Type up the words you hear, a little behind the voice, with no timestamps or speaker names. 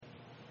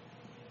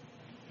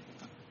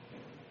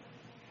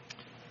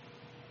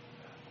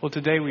Well,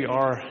 today we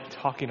are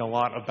talking a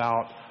lot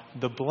about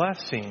the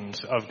blessings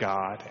of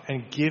God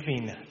and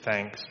giving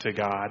thanks to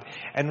God,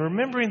 and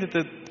remembering that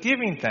the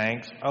giving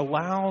thanks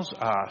allows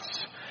us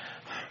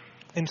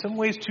in some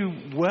ways to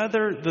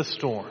weather the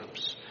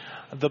storms,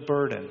 the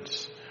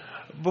burdens.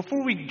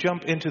 Before we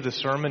jump into the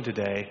sermon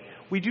today,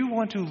 we do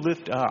want to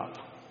lift up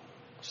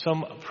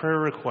some prayer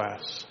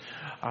requests.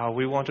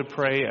 We want to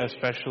pray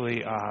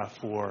especially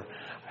for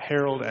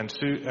Harold and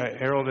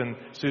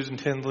Susan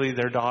Tindley,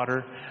 their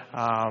daughter,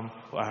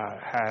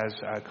 has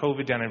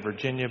COVID down in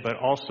Virginia, but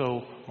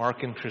also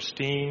Mark and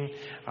Christine.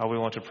 We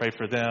want to pray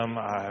for them.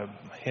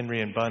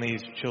 Henry and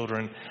Bunny's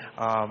children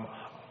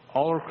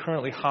all are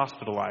currently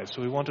hospitalized.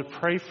 So we want to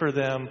pray for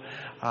them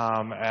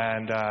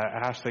and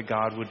ask that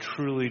God would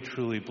truly,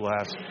 truly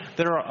bless.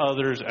 There are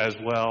others as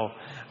well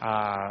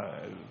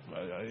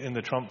in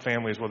the Trump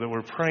family as well that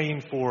we're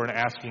praying for and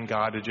asking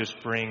God to just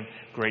bring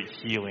great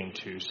healing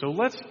to. So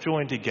let's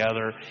join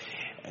together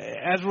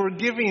as we're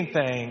giving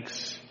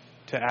thanks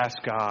to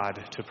ask God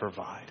to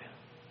provide.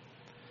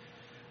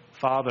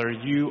 Father,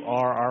 you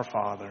are our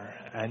Father,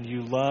 and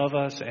you love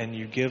us and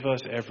you give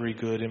us every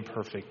good and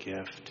perfect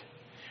gift.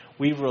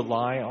 We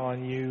rely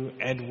on you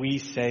and we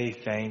say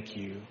thank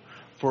you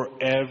for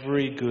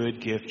every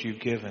good gift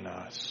you've given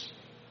us.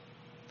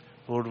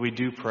 Lord, we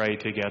do pray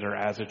together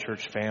as a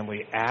church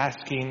family,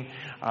 asking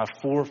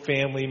for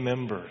family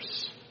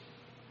members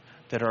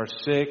that are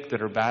sick,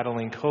 that are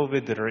battling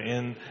COVID, that are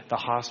in the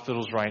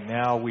hospitals right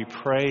now. We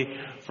pray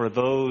for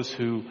those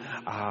who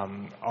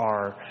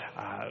are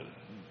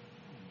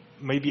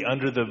maybe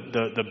under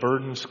the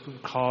burdens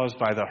caused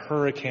by the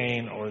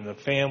hurricane, or the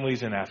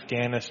families in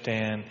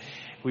Afghanistan.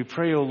 We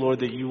pray, O Lord,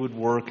 that you would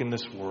work in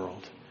this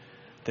world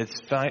that's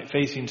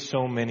facing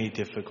so many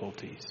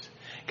difficulties.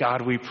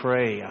 God, we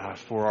pray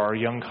for our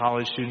young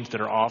college students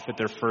that are off at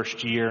their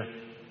first year.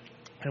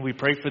 And we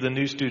pray for the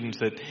new students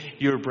that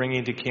you're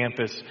bringing to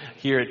campus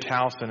here at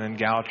Towson and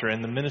Goucher,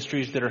 and the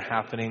ministries that are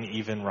happening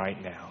even right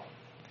now.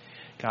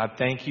 God,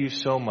 thank you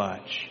so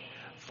much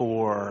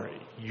for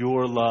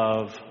your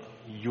love,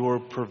 your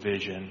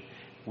provision.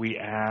 We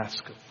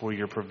ask for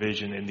your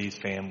provision in these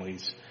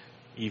families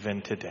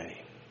even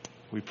today.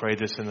 We pray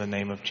this in the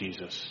name of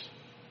Jesus.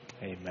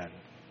 Amen.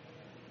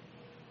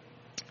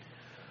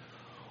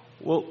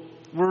 Well,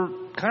 we're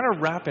kind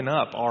of wrapping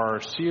up our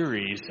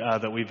series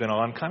that we've been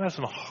on, kind of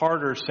some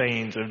harder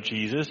sayings of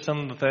Jesus.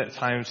 Some of the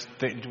times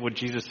what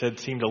Jesus said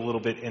seemed a little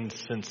bit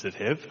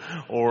insensitive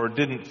or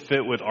didn't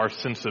fit with our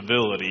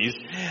sensibilities.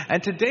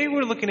 And today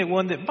we're looking at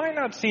one that might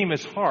not seem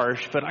as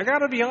harsh, but I got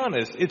to be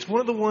honest, it's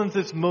one of the ones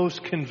that's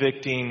most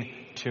convicting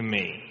to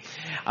me.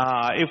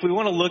 If we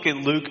want to look at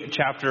Luke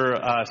chapter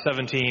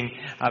 17,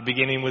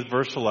 beginning with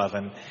verse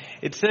 11,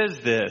 it says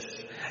this: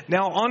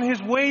 "Now on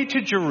his way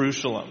to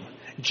Jerusalem,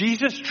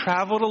 Jesus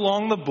traveled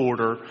along the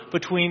border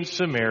between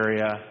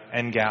Samaria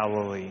and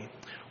Galilee."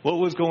 What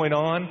was going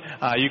on?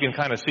 You can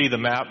kind of see the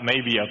map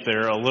maybe up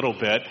there a little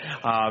bit.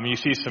 You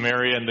see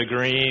Samaria in the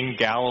green,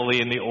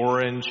 Galilee in the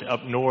orange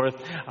up north.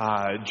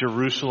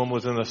 Jerusalem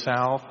was in the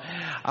south.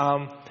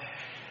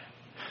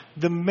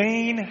 The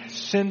main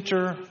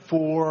center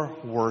for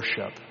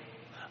worship,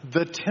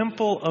 the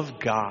temple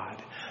of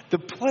God, the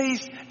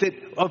place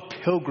of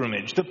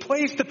pilgrimage, the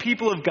place the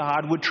people of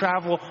God would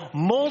travel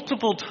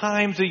multiple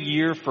times a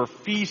year for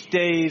feast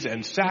days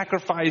and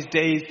sacrifice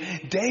days,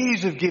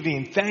 days of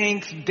giving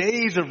thanks,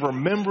 days of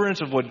remembrance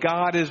of what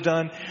God has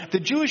done. The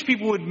Jewish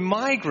people would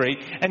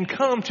migrate and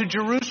come to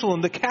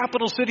Jerusalem, the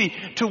capital city,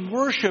 to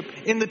worship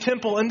in the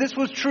temple. And this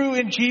was true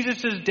in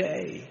Jesus'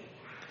 day.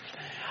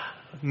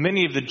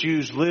 Many of the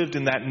Jews lived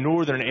in that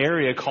northern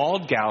area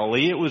called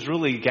Galilee.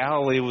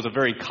 Galilee was a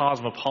very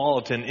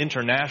cosmopolitan,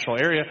 international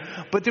area,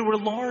 but there were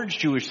large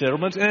Jewish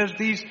settlements. And as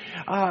these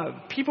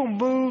people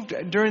moved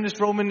during this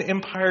Roman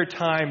Empire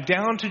time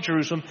down to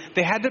Jerusalem,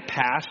 they had to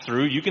pass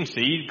through, you can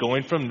see,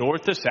 going from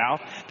north to south,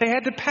 they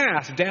had to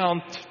pass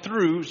down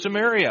through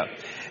Samaria.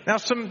 Now,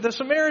 the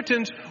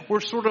Samaritans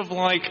were sort of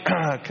like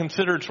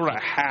considered sort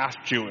of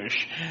half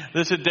Jewish.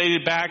 This had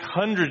dated back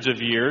hundreds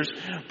of years,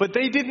 but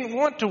they didn't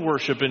want to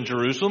worship in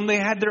Jerusalem. They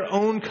had their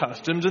own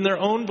customs and their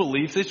own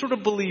beliefs. They sort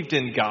of believed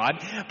in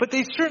God, but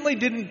they certainly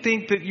didn't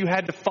think that you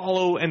had to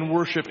follow and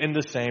worship in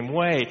the same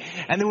way.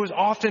 And there was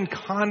often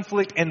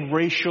conflict and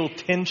racial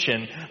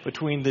tension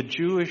between the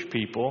Jewish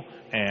people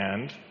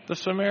and the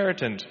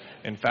Samaritans.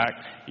 In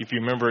fact, if you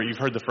remember, you've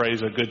heard the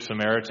phrase, a good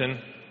Samaritan.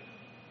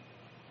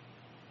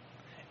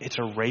 It's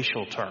a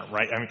racial term,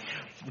 right? I mean,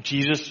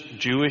 Jesus,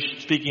 Jewish,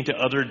 speaking to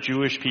other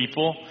Jewish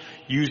people,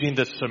 using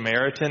the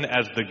Samaritan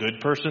as the good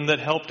person that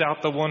helped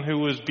out the one who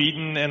was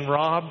beaten and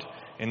robbed,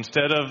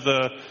 instead of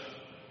the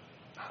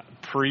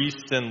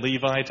priests and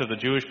Levites of the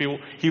Jewish people.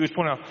 He was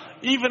pointing out,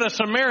 even a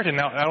Samaritan.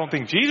 Now, I don't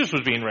think Jesus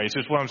was being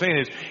racist. What I'm saying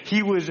is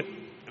he was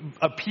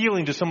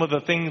appealing to some of the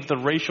things, the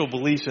racial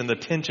beliefs and the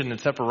tension and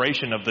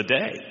separation of the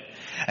day.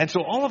 And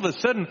so all of a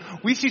sudden,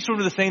 we see sort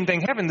of the same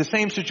thing happen, the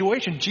same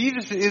situation.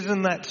 Jesus is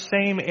in that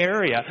same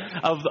area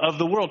of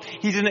the world.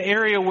 He's in an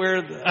area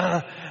where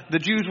the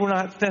Jews were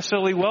not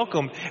necessarily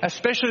welcome,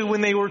 especially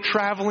when they were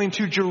traveling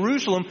to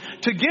Jerusalem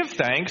to give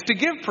thanks, to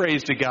give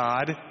praise to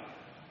God.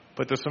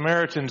 But the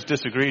Samaritans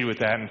disagreed with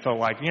that and felt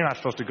like, you're not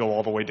supposed to go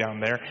all the way down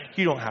there.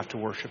 You don't have to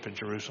worship in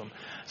Jerusalem.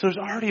 So there's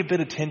already a bit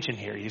of tension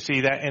here. You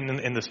see that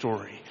in the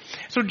story.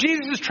 So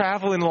Jesus is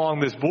traveling along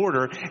this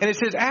border, and it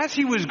says, as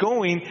he was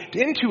going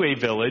into a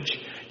village,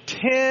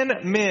 10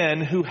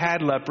 men who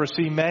had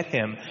leprosy met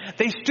him.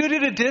 They stood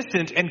at a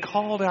distance and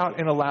called out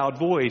in a loud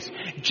voice,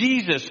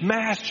 Jesus,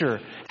 Master,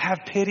 have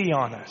pity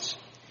on us.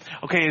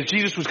 Okay, as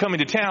Jesus was coming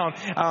to town,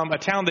 a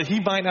town that he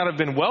might not have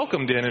been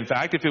welcomed in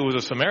fact, if it was a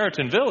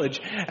Samaritan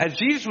village, as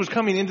Jesus was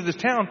coming into this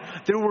town,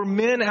 there were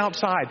men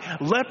outside.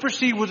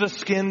 Leprosy was a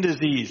skin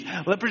disease.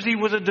 Leprosy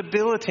was a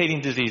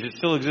debilitating disease. It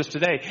still exists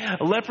today.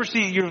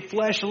 Leprosy, your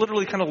flesh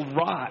literally kind of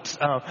rots,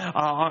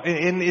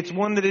 and it's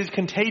one that is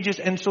contagious,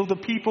 and so the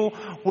people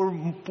were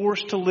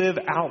forced to live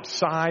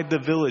outside the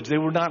village. They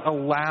were not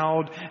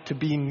allowed to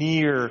be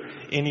near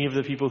any of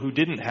the people who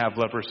didn't have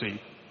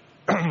leprosy.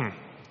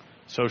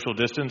 Social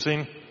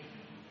distancing.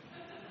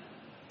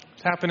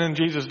 It's happened in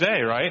Jesus'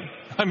 day, right?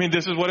 I mean,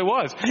 this is what it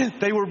was.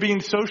 They were being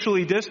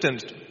socially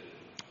distanced.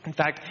 In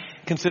fact,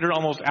 considered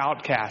almost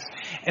outcasts.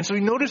 And so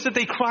you notice that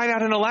they cried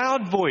out in a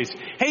loud voice,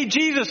 hey,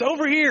 Jesus,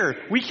 over here.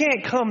 We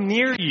can't come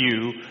near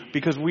you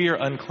because we are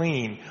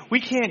unclean.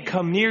 We can't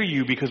come near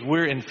you because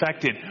we're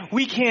infected.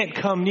 We can't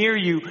come near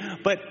you,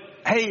 but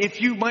hey, if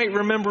you might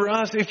remember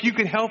us, if you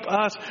could help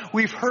us,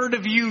 we've heard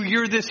of you.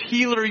 You're this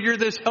healer. You're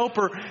this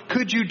helper.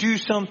 Could you do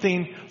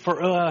something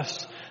for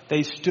us?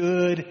 They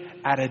stood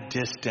at a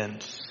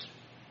distance.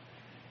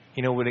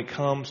 You know, when it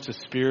comes to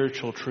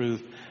spiritual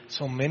truth,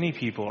 so many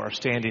people are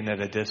standing at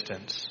a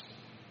distance.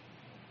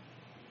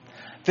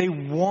 They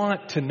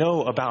want to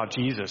know about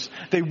Jesus.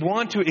 They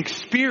want to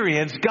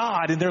experience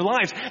God in their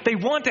lives. They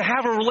want to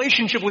have a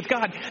relationship with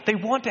God. They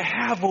want to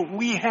have what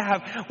we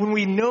have when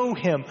we know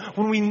Him,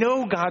 when we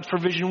know God's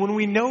provision, when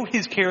we know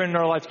His care in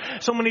our lives.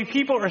 So many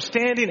people are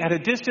standing at a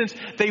distance.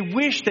 They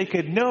wish they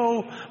could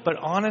know, but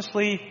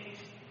honestly,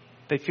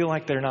 they feel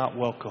like they're not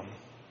welcome.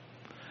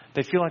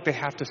 They feel like they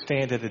have to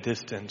stand at a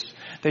distance.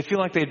 They feel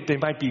like they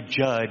might be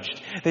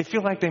judged. They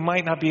feel like they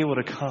might not be able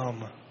to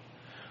come.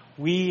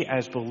 We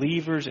as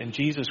believers in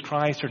Jesus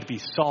Christ are to be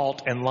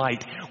salt and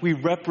light. We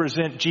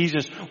represent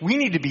Jesus. We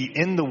need to be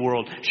in the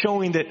world,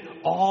 showing that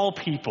all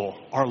people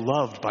are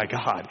loved by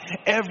God.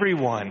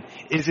 Everyone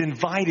is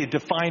invited to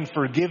find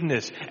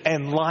forgiveness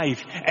and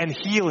life and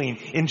healing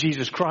in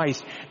Jesus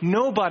Christ.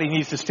 Nobody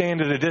needs to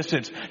stand at a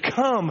distance.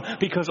 Come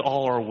because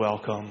all are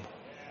welcome.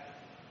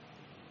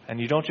 And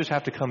you don't just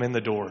have to come in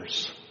the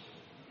doors.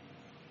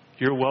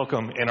 You're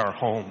welcome in our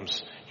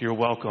homes. You're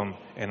welcome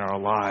in our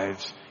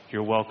lives.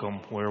 You're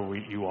welcome where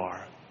you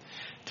are.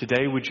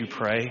 Today, would you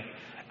pray?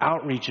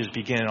 Outreaches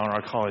begin on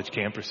our college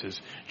campuses.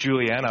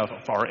 Juliana,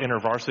 our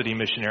InterVarsity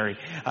missionary,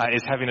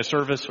 is having a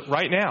service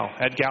right now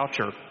at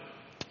Goucher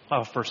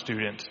for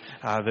students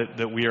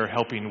that we are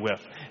helping with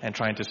and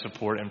trying to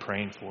support and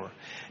praying for.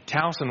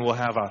 Towson will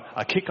have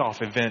a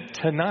kickoff event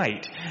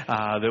tonight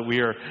that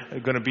we are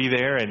going to be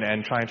there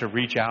and trying to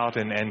reach out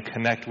and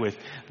connect with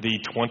the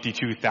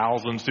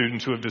 22,000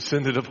 students who have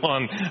descended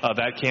upon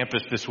that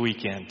campus this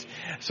weekend.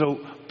 So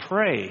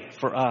pray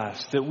for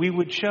us that we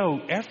would show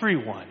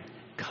everyone,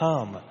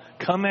 come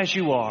as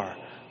you are,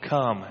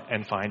 come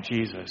and find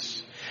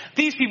Jesus.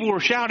 These people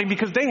were shouting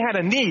because they had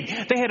a need.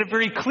 They had a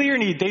very clear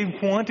need. They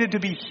wanted to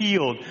be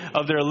healed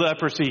of their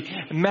leprosy.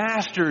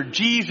 Master,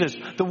 Jesus,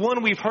 the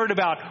one we've heard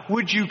about,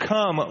 would you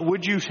come?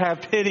 Would you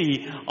have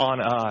pity on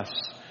us?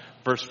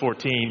 Verse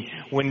 14,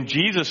 when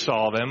Jesus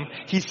saw them,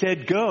 He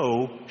said,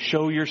 go,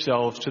 show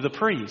yourselves to the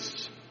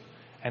priests.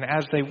 And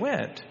as they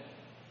went,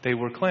 they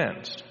were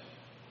cleansed.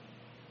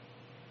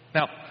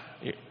 Now,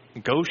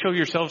 go show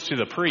yourselves to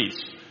the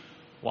priests.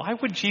 Why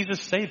would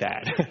Jesus say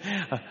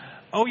that?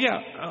 Oh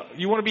yeah,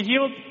 you want to be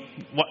healed?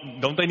 What,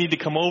 don't they need to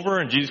come over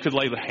and Jesus could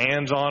lay the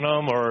hands on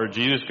them, or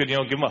Jesus could, give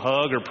them a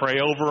hug or pray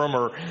over them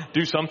or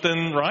do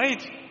something,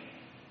 right?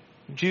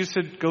 Jesus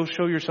said, go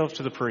show yourselves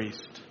to the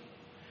priest.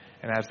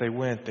 And as they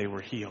went, they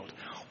were healed.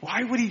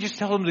 Why would He just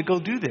tell them to go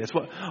do this?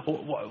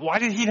 Why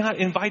did He not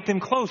invite them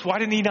close? Why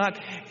didn't He not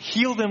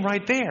heal them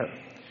right there?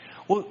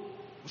 Well,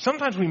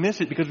 sometimes we miss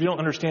it because we don't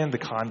understand the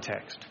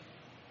context.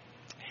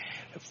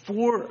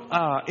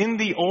 In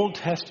the Old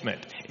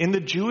Testament, in the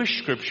Jewish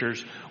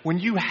scriptures, when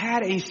you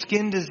had a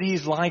skin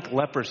disease like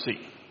leprosy,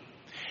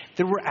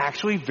 there were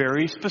actually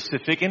very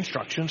specific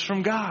instructions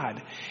from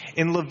God.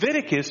 In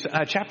Leviticus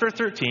chapter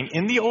 13,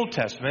 in the Old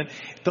Testament,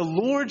 the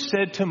Lord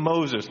said to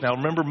Moses, now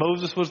remember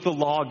Moses was the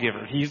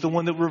lawgiver. He's the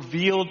one that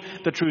revealed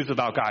the truth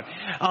about God.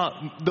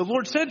 The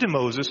Lord said to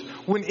Moses,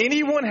 when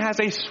anyone has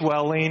a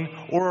swelling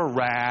or a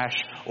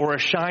rash or a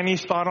shiny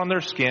spot on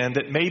their skin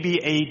that may be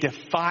a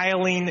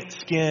defiling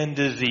skin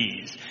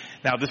disease,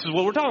 Now, this is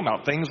what we're talking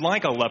about. Things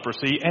like a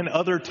leprosy and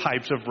other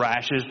types of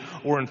rashes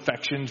or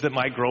infections that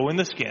might grow in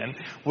the skin.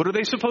 What are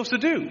they supposed to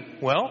do?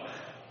 Well,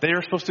 they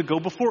are supposed to go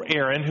before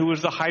Aaron, who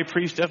was the high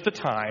priest of the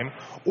time,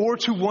 or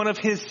to one of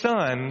his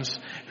sons,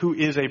 who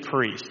is a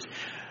priest.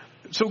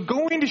 So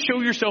going to show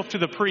yourself to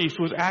the priest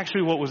was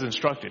actually what was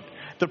instructed.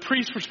 The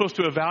priests were supposed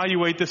to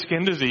evaluate the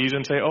skin disease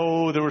and say,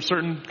 oh, there were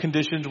certain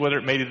conditions, whether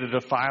it made it a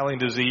defiling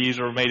disease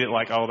or made it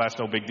like, oh, that's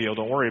no big deal,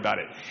 don't worry about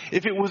it.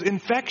 If it was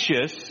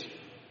infectious,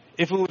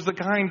 if it was the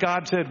kind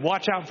God said,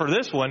 watch out for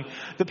this one,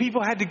 the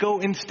people had to go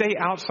and stay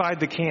outside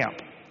the camp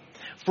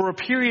for a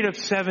period of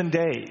 7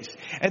 days.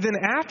 And then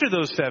after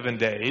those 7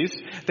 days,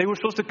 they were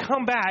supposed to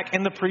come back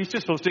and the priest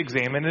is supposed to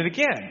examine it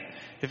again.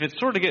 If it's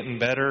sort of getting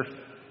better,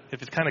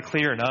 if it's kind of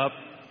clearing up,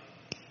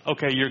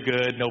 okay, you're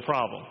good, no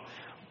problem.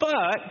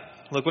 But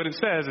look what it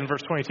says in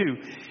verse 22.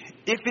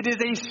 If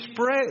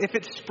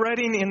it's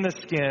spreading in the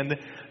skin,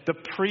 the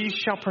priest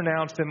shall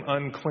pronounce them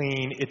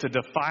unclean. It's a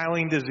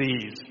defiling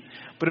disease.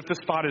 But if the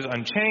spot is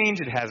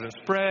unchanged, it hasn't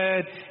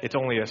spread, it's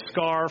only a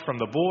scar from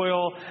the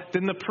boil,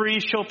 then the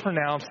priest shall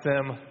pronounce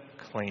them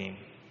clean.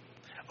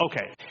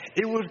 Okay,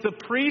 it was the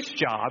priest's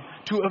job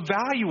to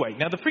evaluate.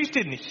 Now, the priest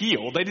didn't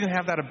heal. They didn't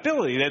have that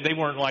ability. They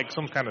weren't like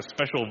some kind of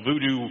special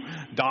voodoo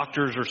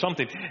doctors or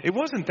something. It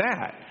wasn't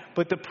that.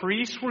 But the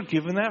priests were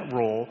given that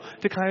role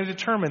to kind of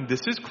determine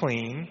this is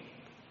clean,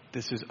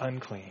 this is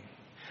unclean.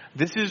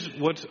 This is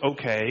what's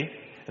okay,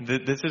 and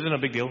this isn't a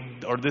big deal,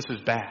 or this is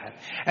bad.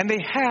 And they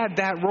had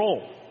that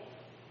role.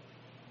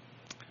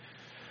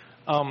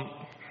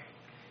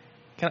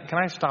 Can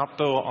I stop,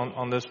 though,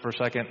 on this for a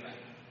second?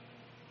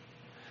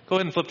 Go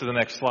ahead and flip to the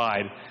next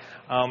slide.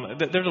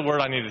 There's a word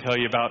I need to tell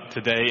you about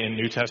today in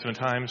New Testament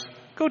times.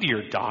 Go to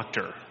your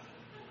doctor.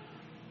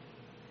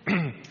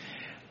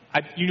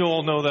 You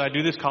all know that I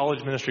do this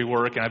college ministry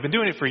work, and I've been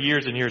doing it for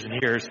years and years and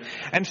years.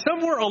 And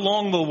somewhere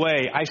along the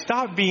way, I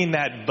stopped being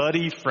that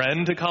buddy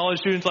friend to college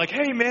students, like,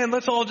 hey, man,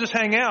 let's all just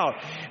hang out.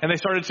 And they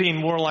started seeing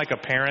more like a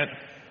parent.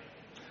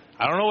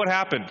 I don't know what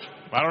happened.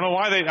 I don't know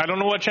I don't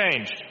know what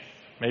changed.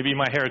 Maybe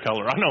my hair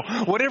color. I don't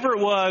know. Whatever it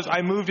was,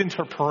 I moved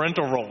into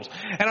parental roles.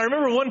 And I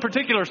remember one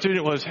particular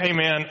student was, hey,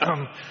 man,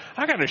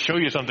 I got to show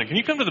you something. Can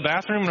you come to the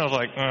bathroom? And I was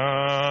like,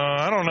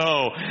 I don't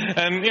know.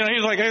 And,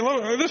 he's like, hey,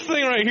 look, this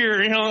thing right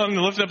here, and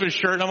lifts up his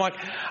shirt. And I'm like,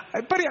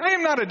 buddy, I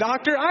am not a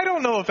doctor. I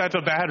don't know if that's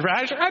a bad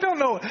rash. I don't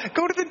know.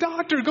 Go to the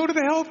doctor. Go to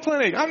the health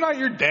clinic. I'm not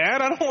your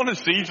dad. I don't want to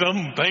see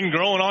something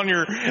growing on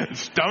your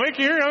stomach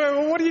here.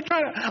 What are you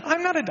trying to?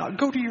 I'm not a doctor.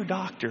 Go to your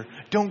doctor.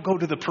 Don't go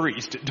to the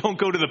priest. Don't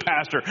go to the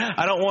pastor.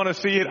 I don't want to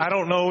see it. I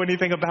don't know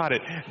anything about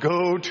it.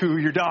 Go to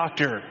your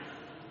doctor.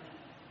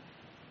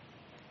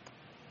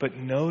 But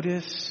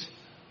notice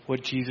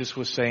what Jesus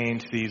was saying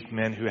to these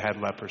men who had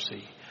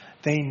leprosy.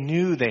 They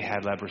knew they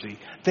had leprosy.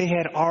 They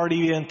had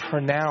already been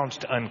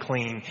pronounced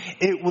unclean.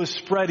 It was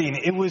spreading.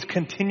 It was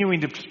continuing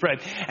to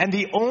spread. And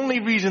the only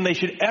reason they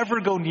should ever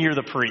go near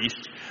the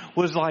priest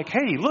was like,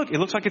 hey, look, it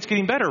looks like it's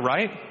getting better,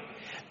 right?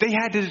 They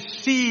had to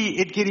see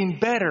it getting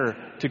better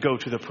to go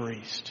to the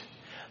priest.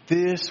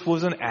 This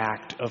was an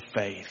act of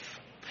faith.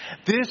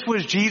 This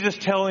was Jesus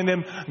telling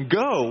them,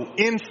 go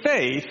in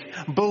faith,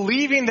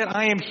 believing that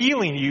I am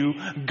healing you.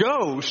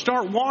 Go,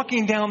 start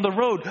walking down the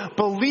road,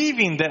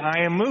 believing that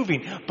I am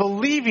moving,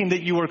 believing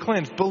that you are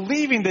cleansed,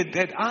 believing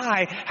that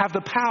I have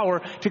the power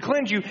to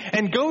cleanse you.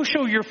 And go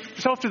show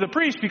yourself to the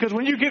priest, because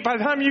by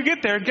the time you get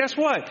there, guess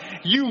what?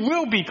 You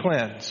will be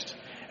cleansed.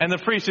 And the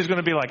priest is going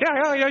to be like,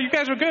 yeah, you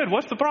guys are good.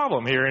 What's the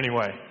problem here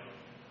anyway?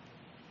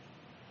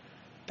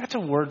 That's a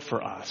word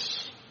for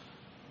us.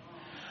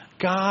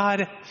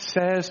 God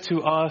says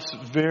to us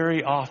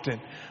very often,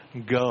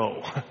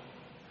 go.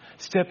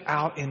 Step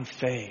out in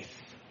faith.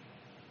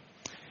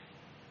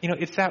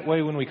 It's that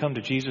way when we come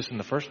to Jesus in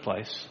the first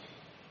place.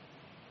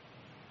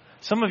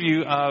 Some of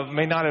you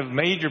may not have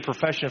made your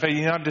profession of faith.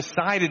 You've not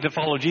decided to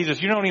follow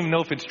Jesus. You don't even know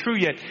if it's true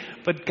yet.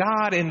 But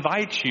God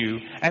invites you.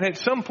 And at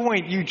some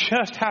point, you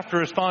just have to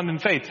respond in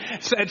faith.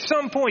 So at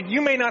some point,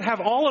 you may not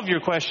have all of your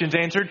questions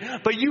answered,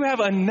 but you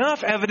have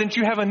enough evidence,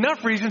 you have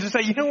enough reasons to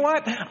say, you know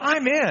what?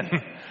 I'm in.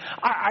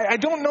 I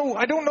don't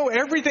know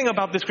everything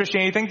about this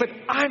Christianity thing, but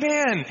I'm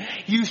in.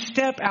 You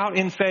step out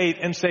in faith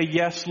and say,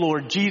 yes,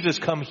 Lord, Jesus,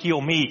 come heal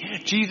me.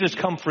 Jesus,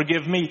 come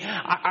forgive me.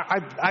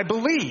 I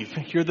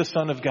believe you're the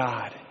Son of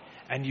God.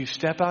 And you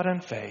step out in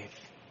faith.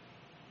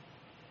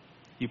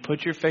 You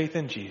put your faith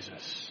in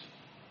Jesus.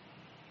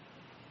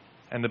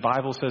 And the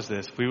Bible says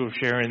this. We were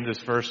sharing this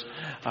verse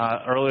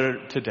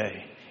earlier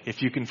today.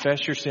 If you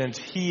confess your sins,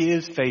 He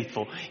is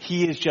faithful.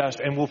 He is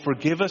just and will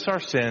forgive us our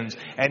sins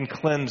and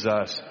cleanse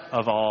us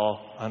of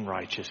all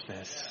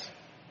unrighteousness.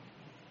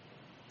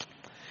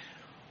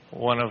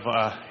 One of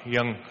a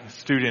young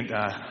student,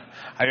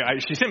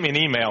 she sent me an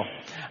email,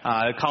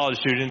 a college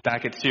student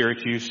back at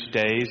Syracuse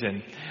days,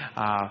 and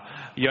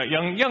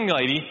young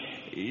lady,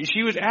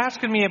 she was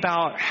asking me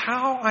about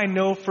how I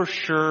know for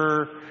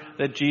sure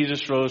that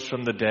Jesus rose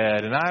from the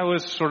dead, and I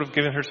was sort of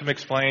giving her some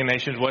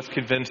explanations, what's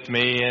convinced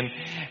me, and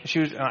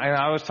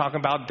I was talking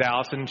about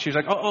doubts, and she was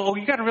like, oh,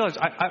 you got to realize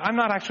I'm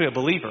not actually a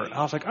believer.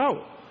 I was like,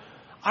 oh,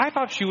 I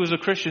thought she was a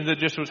Christian that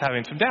just was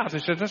having some doubts. I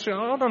said,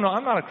 oh, no,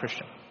 I'm not a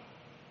Christian.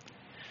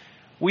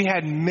 We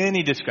had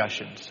many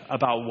discussions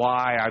about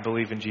why I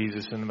believe in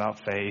Jesus and about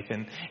faith.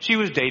 And she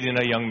was dating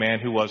a young man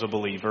who was a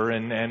believer,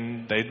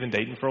 and they'd been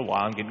dating for a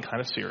while and getting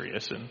kind of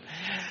serious. And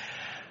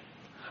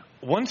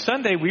one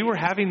Sunday, we were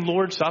having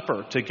Lord's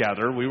Supper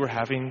together. We were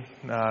having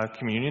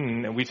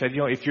communion, and we said,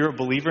 if you're a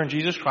believer in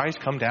Jesus Christ,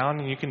 come down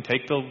and you can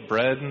take the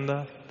bread and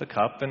the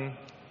cup. And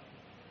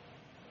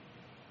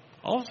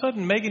all of a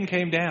sudden, Megan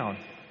came down.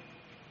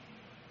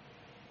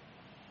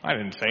 I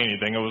didn't say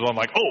anything. It was on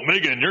like, oh,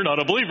 Megan, you're not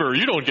a believer.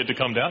 You don't get to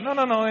come down.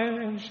 No.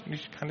 And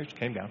she kind of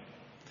came down.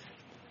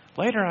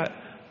 Later, I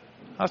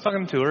was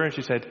talking to her, and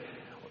she said,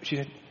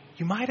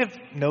 you might have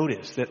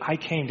noticed that I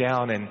came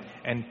down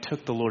and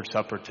took the Lord's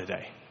Supper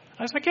today.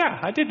 I was like, yeah,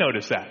 I did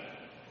notice that.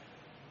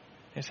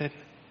 I said,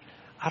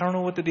 I don't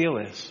know what the deal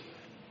is.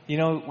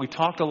 We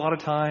talked a lot of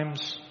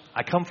times.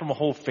 I come from a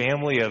whole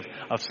family of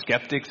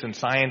skeptics and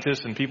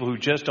scientists and people who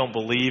just don't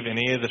believe in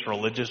any of this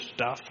religious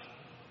stuff.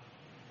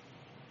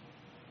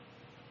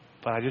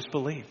 But I just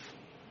believe.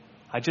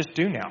 I just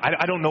do now.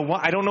 I don't know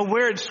why. I don't know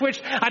where it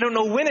switched. I don't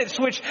know when it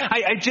switched.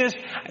 I just,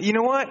 you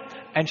know what?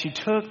 And she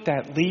took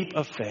that leap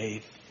of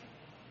faith.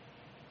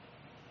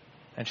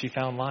 And she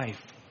found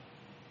life.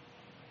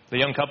 The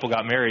young couple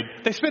got married.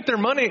 They spent their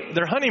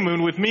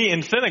honeymoon with me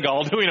in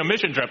Senegal doing a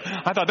mission trip.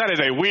 I thought that is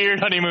a weird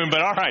honeymoon,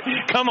 but all right,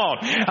 come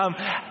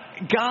on.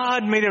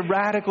 God made a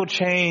radical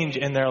change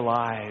in their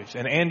lives.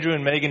 And Andrew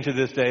and Megan to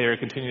this day are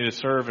continuing to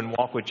serve and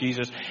walk with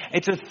Jesus.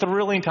 It's a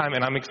thrilling time,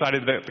 and I'm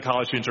excited that the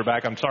college students are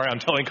back. I'm sorry I'm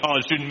telling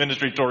college student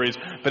ministry stories,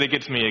 but it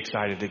gets me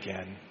excited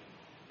again.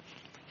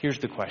 Here's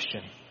the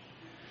question.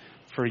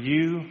 For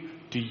you,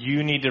 do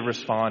you need to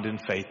respond in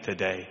faith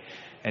today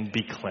and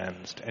be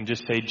cleansed? And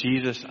just say,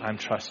 Jesus, I'm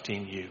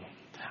trusting you.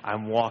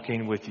 I'm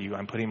walking with you.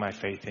 I'm putting my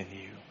faith in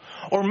you.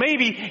 Or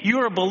maybe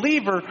you're a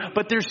believer,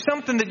 but there's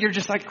something that you're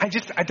just like,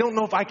 I don't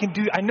know if I can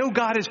do. I know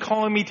God is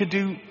calling me to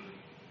do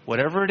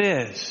whatever it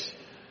is,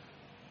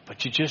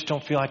 but you just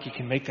don't feel like you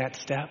can make that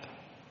step.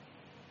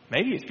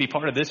 Maybe it's be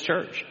part of this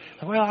church.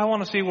 Well, I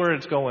want to see where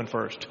it's going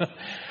first.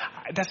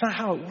 That's not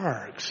how it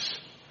works.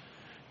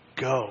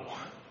 Go.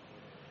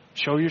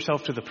 Show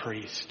yourself to the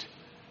priest.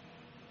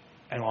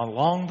 And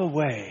along the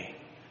way,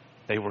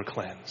 they were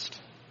cleansed.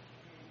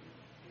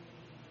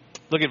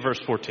 Look at verse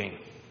 14.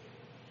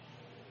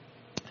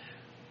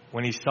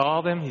 When he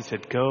saw them, he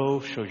said, go,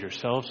 show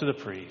yourselves to the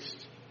priest.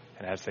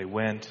 And as they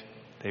went,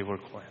 they were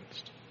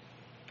cleansed.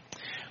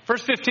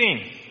 Verse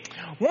 15.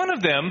 One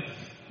of them,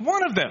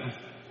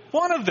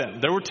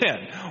 there were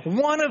 10.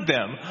 One of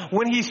them,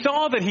 when he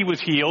saw that he was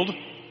healed,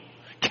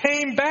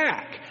 came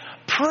back,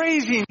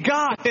 praising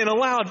God in a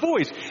loud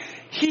voice.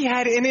 He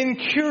had an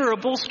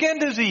incurable skin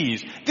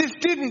disease. This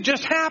didn't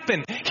just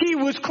happen. He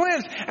was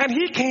cleansed, and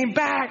he came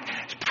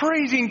back,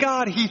 praising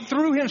God. He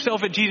threw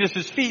himself at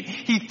Jesus' feet.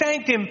 He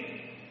thanked him.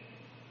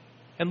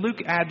 And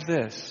Luke adds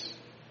this,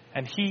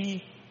 and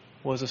he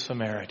was a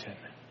Samaritan.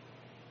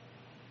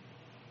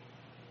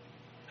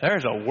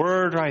 There's a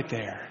word right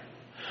there.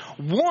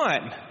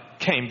 One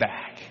came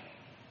back.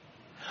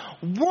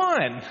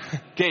 One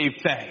gave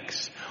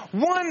thanks.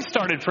 One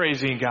started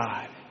praising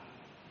God.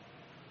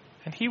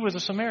 And he was a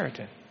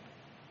Samaritan.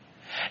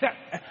 Now,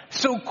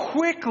 so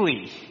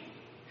quickly,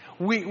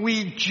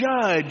 we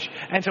judge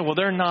and say, well,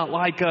 they're not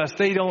like us.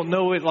 They don't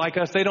know it like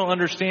us. They don't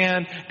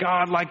understand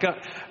God like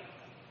us.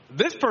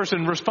 This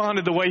person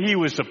responded the way he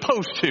was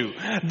supposed to.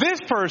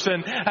 This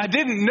person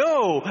didn't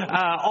know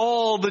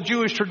all the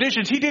Jewish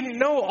traditions. He didn't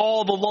know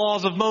all the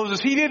laws of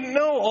Moses. He didn't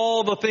know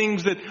all the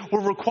things that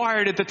were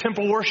required at the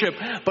temple worship.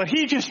 But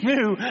he just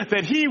knew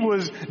that he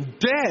was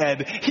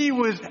dead. He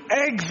was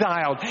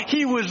exiled.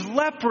 He was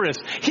leprous.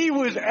 He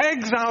was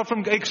exiled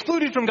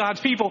excluded from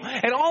God's people.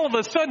 And all of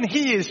a sudden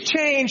he is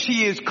changed.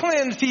 He is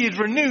cleansed. He is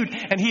renewed.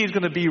 And he is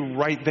going to be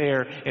right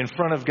there in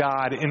front of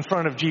God, in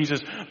front of Jesus,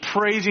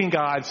 praising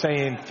God,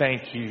 saying,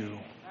 thank you.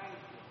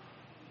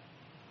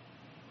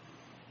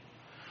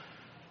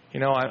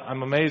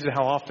 I'm amazed at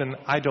how often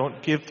I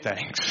don't give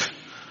thanks.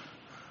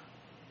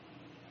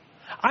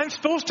 I'm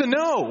supposed to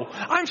know.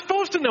 I'm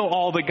supposed to know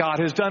all that God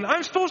has done.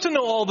 I'm supposed to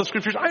know all the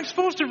scriptures. I'm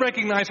supposed to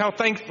recognize how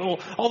thankful,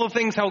 all the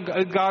things, how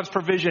God's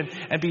provision,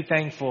 and be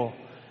thankful.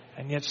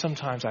 And yet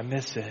sometimes I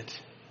miss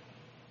it.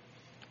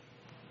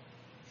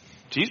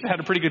 Jesus had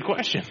a pretty good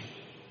question.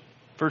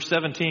 Verse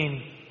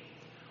 17,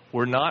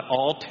 were not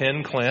all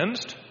 10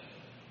 cleansed?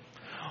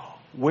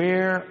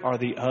 Where are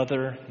the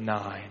other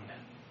 9?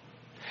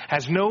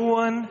 Has no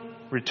one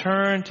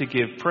returned to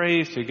give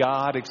praise to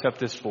God except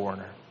this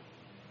foreigner?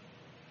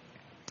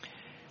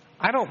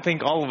 I don't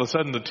think all of a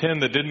sudden the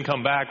 10 that didn't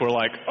come back were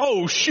like,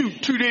 oh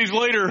shoot, 2 days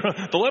later,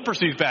 the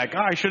leprosy's back.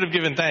 I should have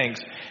given thanks.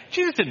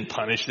 Jesus didn't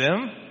punish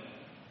them.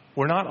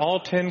 Were not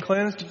all 10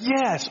 cleansed?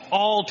 Yes,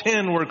 all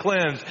 10 were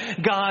cleansed.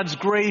 God's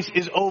grace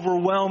is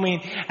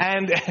overwhelming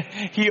and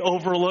he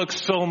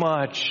overlooks so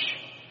much.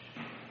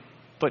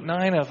 But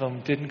 9 of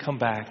them didn't come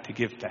back to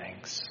give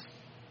thanks.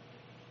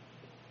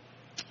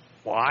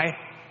 Why?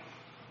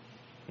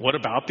 What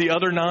about the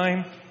other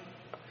 9?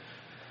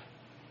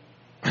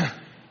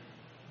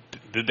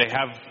 Did they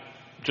have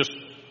just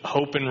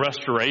hope and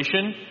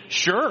restoration?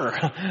 Sure.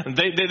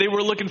 They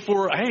were looking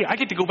for, hey, I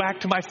get to go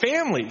back to my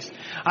families.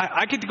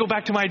 I get to go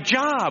back to my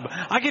job.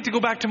 I get to go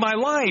back to my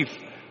life.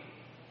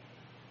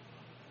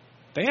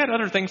 They had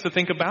other things to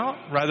think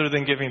about rather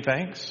than giving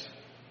thanks.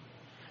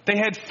 They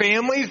had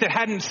families that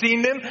hadn't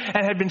seen them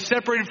and had been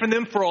separated from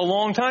them for a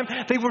long time.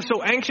 They were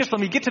so anxious,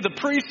 let me get to the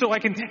priest so I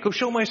can go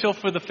show myself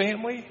for the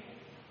family.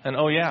 And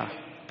oh yeah,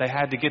 they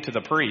had to get to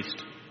the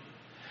priest.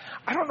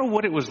 I don't know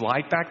what it was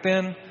like back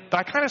then, but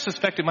I kind of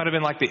suspect it might have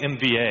been like the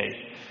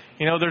MVA.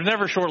 You know, there's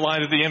never short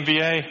lines at the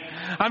MVA.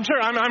 I'm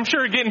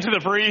sure getting to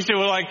the priest, it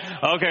was like,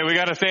 okay, we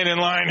got to stand in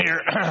line here.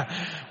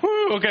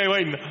 Woo, okay,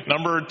 wait,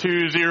 number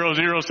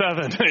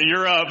 2007,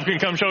 you're up. You can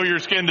come show your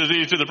skin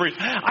disease to the priest.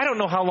 I don't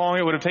know how long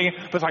it would have taken,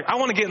 but it's like, I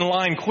want to get in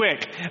line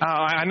quick.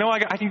 I know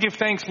I can give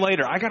thanks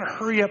later. I got to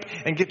hurry up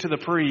and get to the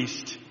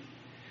priest.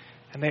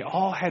 And they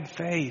all had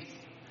faith.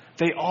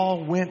 They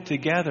all went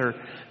together.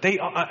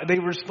 They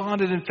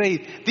responded in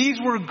faith. These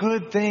were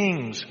good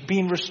things.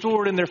 Being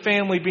restored in their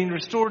family, being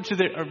restored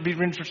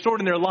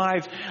in their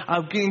lives,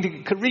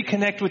 getting to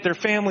reconnect with their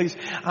families,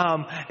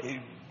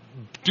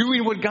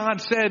 doing what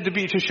God said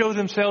to show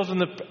themselves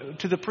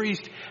to the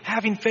priest,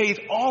 having faith.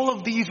 All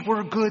of these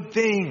were good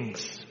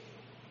things.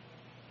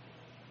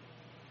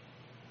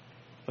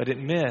 But it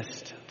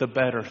missed the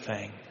better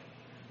thing,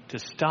 to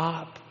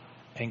stop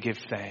and give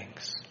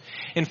thanks.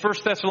 In 1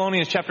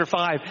 Thessalonians chapter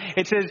 5,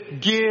 it says,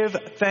 give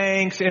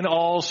thanks in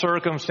all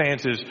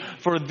circumstances,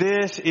 for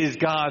this is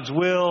God's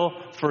will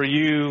for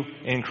you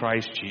in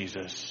Christ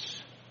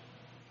Jesus.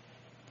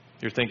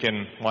 You're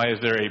thinking, why is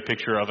there a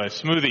picture of a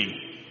smoothie?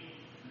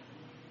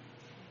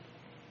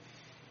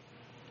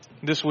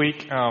 This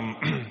week, I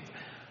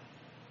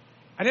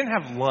didn't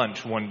have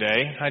lunch one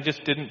day. I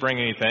just didn't bring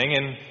anything,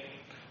 and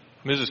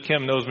Mrs.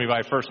 Kim knows me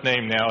by first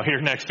name now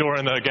here next door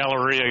in the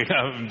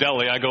Galleria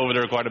Deli. I go over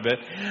there quite a bit.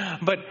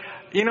 But,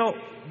 you know,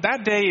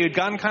 that day it had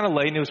gotten kind of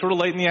late, and it was sort of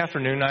late in the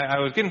afternoon. I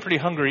was getting pretty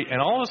hungry,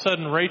 and all of a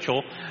sudden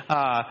Rachel,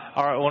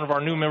 one of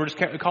our new members,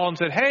 called and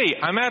said, hey,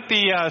 I'm at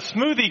the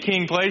Smoothie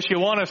King place. You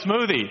want a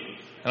smoothie?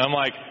 And I'm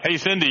like, hey,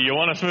 Cindy, you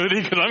want a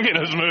smoothie? Because I'm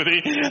getting a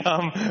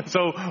smoothie.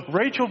 So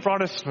Rachel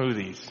brought us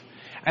smoothies.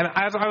 And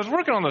as I was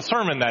working on the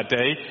sermon that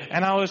day,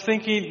 and I was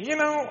thinking, you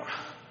know,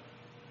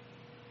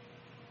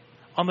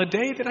 on the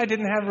day that I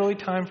didn't have really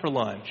time for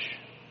lunch,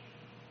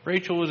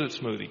 Rachel was at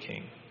Smoothie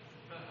King.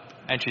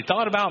 And she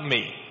thought about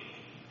me.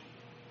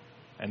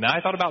 And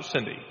I thought about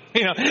Cindy.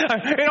 You know,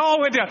 it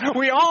all went down.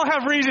 We all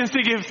have reasons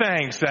to give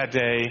thanks that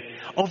day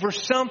over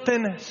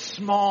something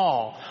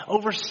small,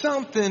 over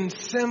something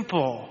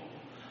simple,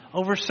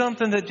 over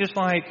something that just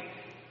like,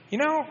 you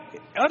know,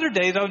 other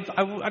days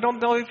I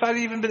don't know if I'd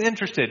even been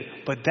interested.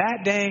 But that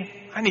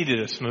day, I needed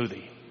a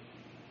smoothie.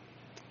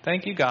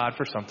 Thank you, God,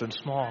 for something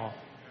small.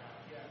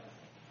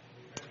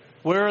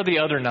 Where are the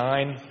other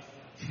 9?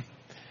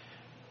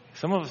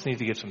 Some of us need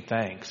to give some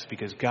thanks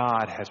because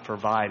God has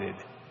provided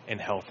in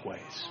health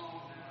ways.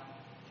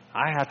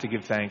 I have to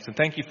give thanks, and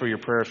thank you for your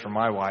prayers for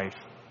my wife.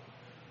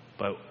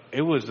 But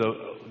it was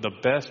the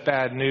best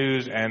bad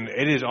news, and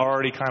it is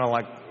already kind of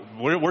like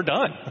we're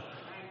done.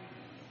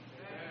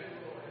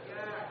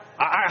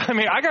 I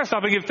mean, I got to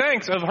stop and give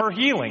thanks of her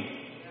healing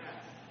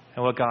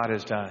and what God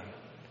has done.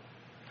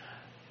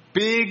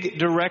 Big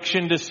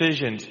direction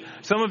decisions.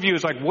 Some of you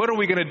is like, what are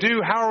we going to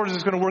do? How is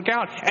this going to work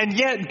out? And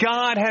yet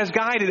God has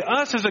guided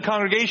us as a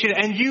congregation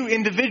and you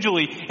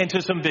individually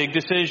into some big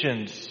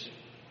decisions.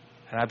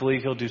 And I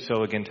believe He'll do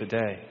so again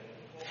today.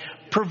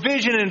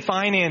 Provision and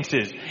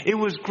finances. It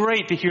was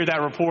great to hear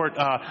that report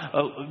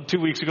 2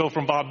 weeks ago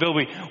from Bob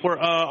Bilby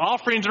where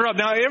offerings are up.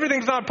 Now,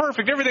 everything's not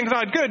perfect. Everything's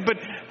not good. But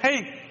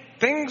hey,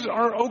 things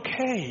are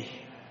okay.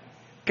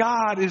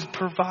 God is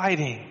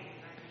providing.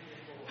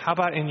 How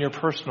about in your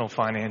personal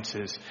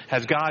finances?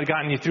 Has God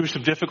gotten you through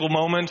some difficult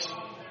moments?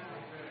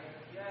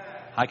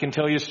 I can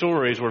tell you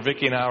stories where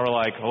Vicki and I were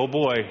like, oh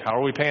boy, how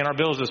are we paying our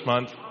bills this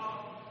month?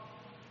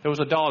 There was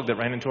a dog that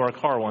ran into our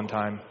car one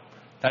time.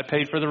 That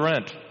paid for the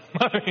rent.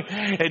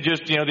 It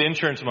just, you know, the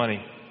insurance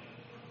money.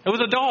 It was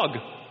a dog.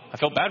 I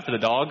felt bad for the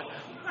dog.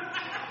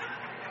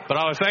 But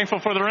I was thankful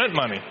for the rent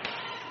money.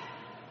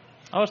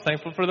 I was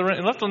thankful for the rent.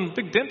 It left a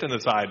big dent in the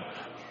side.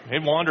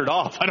 It wandered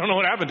off. I don't know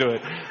what happened to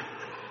it.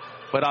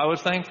 But I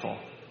was thankful.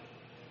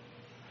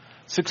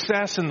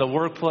 Success in the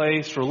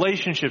workplace,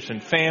 relationships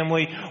and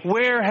family.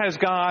 Where has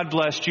God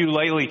blessed you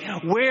lately?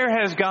 Where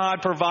has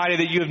God provided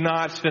that you have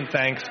not spent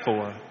thanks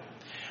for?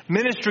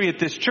 Ministry at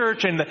this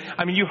church, and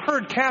you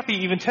heard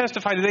Kathy even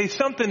testify today,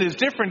 something is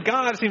different.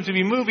 God seems to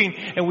be moving,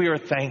 and we are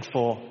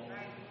thankful.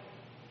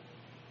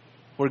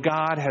 Where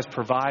God has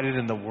provided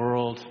in the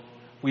world,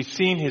 we've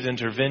seen His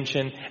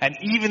intervention, and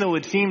even though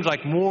it seems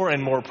like more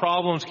and more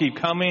problems keep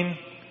coming,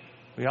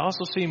 we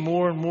also see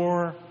more and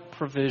more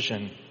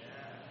provision.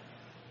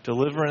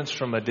 Deliverance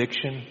from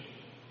addiction.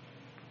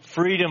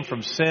 Freedom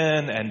from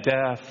sin and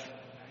death.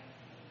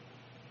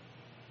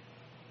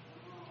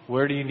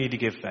 Where do you need to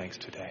give thanks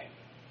today?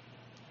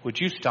 Would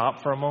you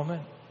stop for a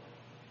moment?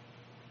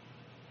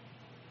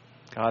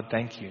 God,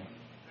 thank you.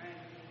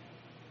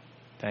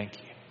 Thank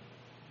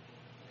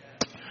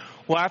you.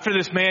 Well, after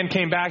this man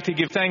came back to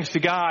give thanks to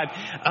God,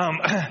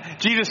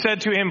 Jesus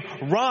said to him,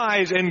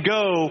 "Rise and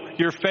go,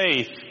 your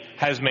faith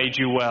has made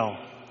you well."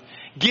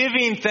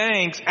 Giving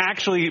thanks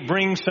actually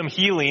brings some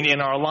healing in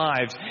our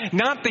lives.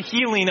 Not the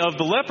healing of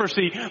the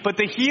leprosy, but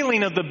the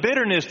healing of the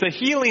bitterness, the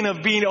healing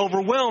of being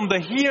overwhelmed, the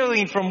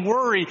healing from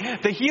worry,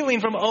 the healing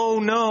from oh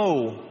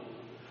no.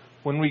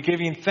 When we're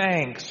giving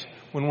thanks,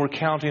 when we're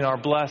counting our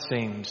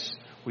blessings,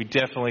 we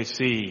definitely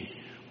see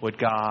what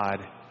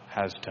God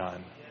has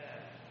done.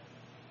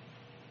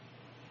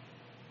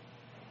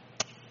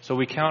 So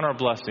we count our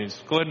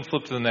blessings. Go ahead and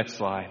flip to the next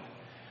slide.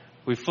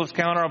 We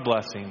count our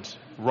blessings.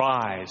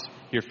 Rise,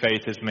 your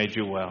faith has made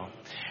you well.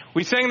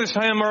 We sang this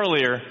hymn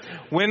earlier.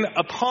 When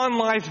upon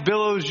life's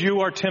billows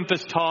you are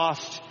tempest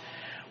tossed,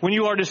 when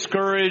you are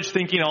discouraged,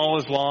 thinking all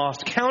is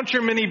lost, count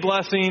your many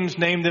blessings,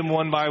 name them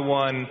one by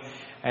one,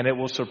 and it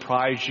will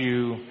surprise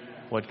you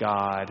what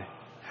God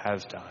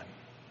has done.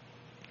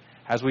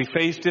 As we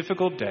face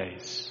difficult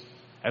days,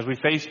 as we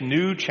face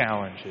new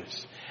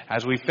challenges,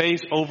 as we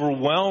face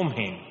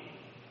overwhelming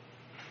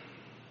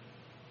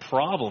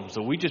problems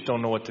that we just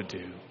don't know what to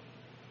do,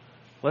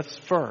 let's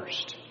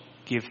first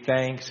give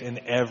thanks in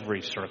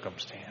every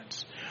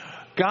circumstance.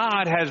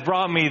 God has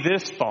brought me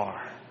this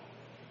far.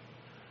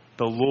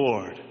 The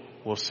Lord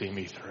will see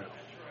me through.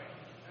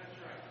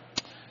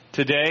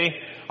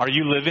 Today, are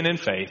you living in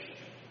faith?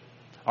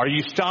 Are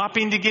you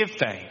stopping to give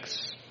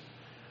thanks?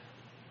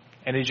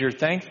 And is your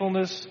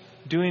thankfulness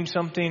doing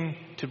something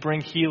to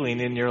bring healing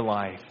in your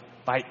life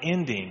by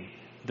ending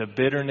the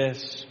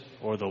bitterness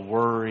or the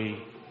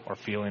worry or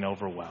feeling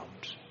overwhelmed?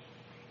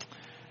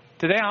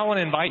 Today I want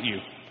to invite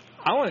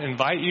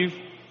you.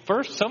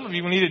 First, some of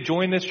you need to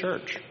join this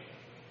church.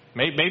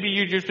 Maybe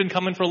you've just been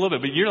coming for a little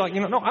bit, but you're like,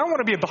 no, I want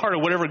to be a part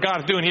of whatever God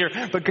is doing here,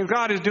 because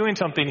God is doing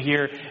something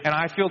here, and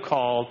I feel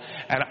called,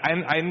 and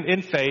I'm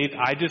in faith,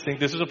 I just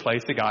think this is a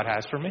place that God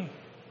has for me.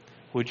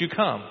 Would you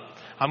come?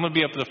 I'm going to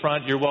be up at the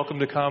front. You're welcome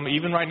to come,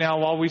 even right now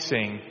while we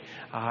sing,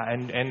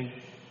 and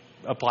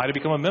apply to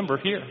become a member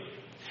here.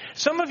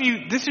 Some of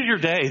you, this is your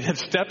day to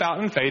step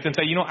out in faith and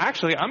say,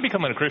 actually, I'm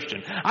becoming a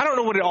Christian. I don't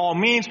know what it all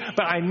means,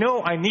 but I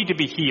know I need to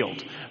be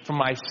healed from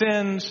my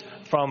sins,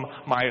 from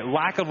my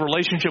lack of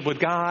relationship with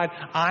God.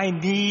 I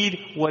need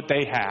what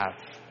they have.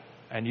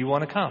 And you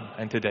want to come,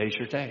 and today's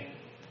your day.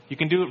 You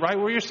can do it right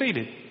where you're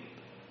seated.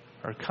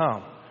 Or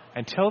come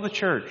and tell the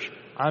church,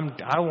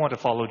 I want to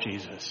follow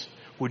Jesus.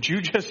 Would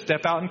you just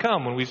step out and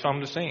come when we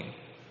come to sing?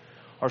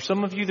 Or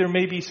some of you, there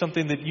may be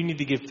something that you need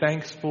to give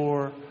thanks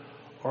for,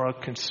 or a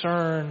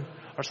concern,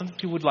 or something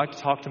you would like to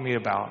talk to me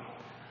about.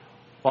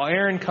 While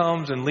Aaron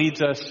comes and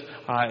leads us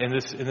in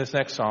this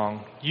next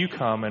song, you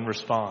come and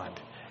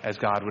respond as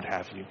God would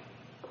have you.